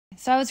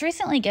So I was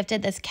recently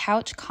gifted this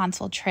couch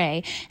console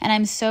tray, and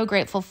I'm so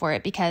grateful for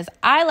it because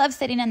I love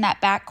sitting in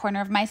that back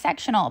corner of my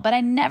sectional, but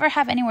I never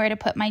have anywhere to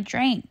put my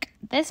drink.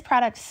 This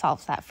product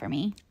solves that for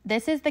me.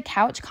 This is the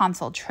couch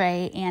console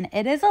tray, and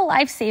it is a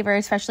lifesaver,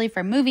 especially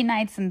for movie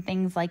nights and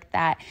things like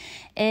that.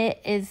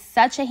 It is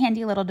such a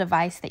handy little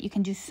device that you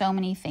can do so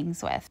many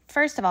things with.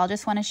 First of all, I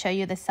just want to show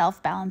you the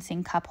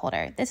self-balancing cup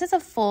holder. This is a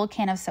full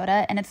can of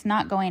soda, and it's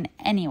not going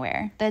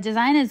anywhere. The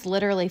design is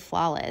literally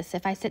flawless.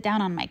 If I sit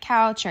down on my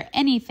couch or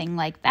anything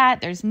like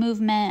that, there's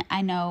movement.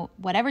 I know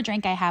whatever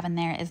drink I have in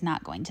there is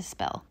not going to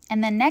spill.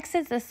 And then next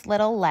is this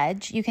little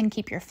ledge. You can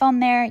keep your phone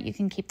there, you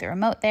can keep the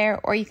remote there,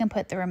 or you can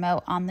put the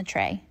remote on the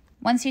tray.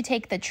 Once you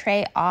take the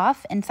tray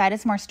off, inside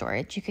is more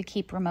storage. You could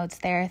keep remotes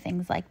there,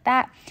 things like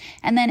that.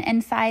 And then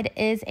inside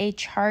is a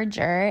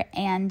charger.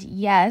 And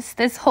yes,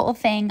 this whole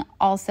thing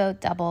also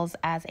doubles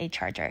as a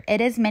charger.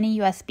 It is mini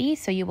USB,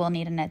 so you will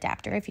need an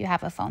adapter if you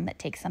have a phone that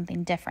takes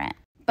something different.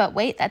 But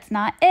wait, that's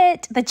not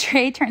it. The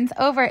tray turns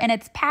over and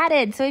it's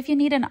padded. So if you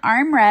need an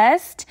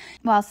armrest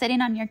while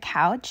sitting on your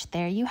couch,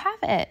 there you have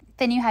it.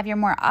 Then you have your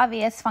more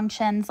obvious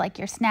functions like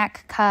your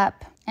snack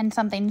cup. And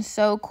something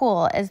so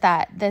cool is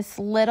that this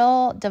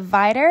little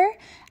divider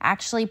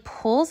actually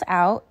pulls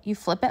out, you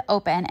flip it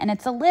open, and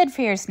it's a lid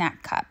for your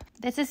snack cup.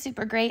 This is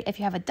super great if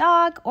you have a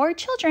dog or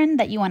children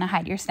that you want to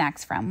hide your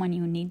snacks from when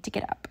you need to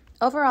get up.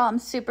 Overall, I'm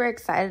super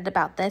excited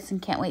about this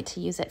and can't wait to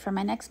use it for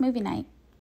my next movie night.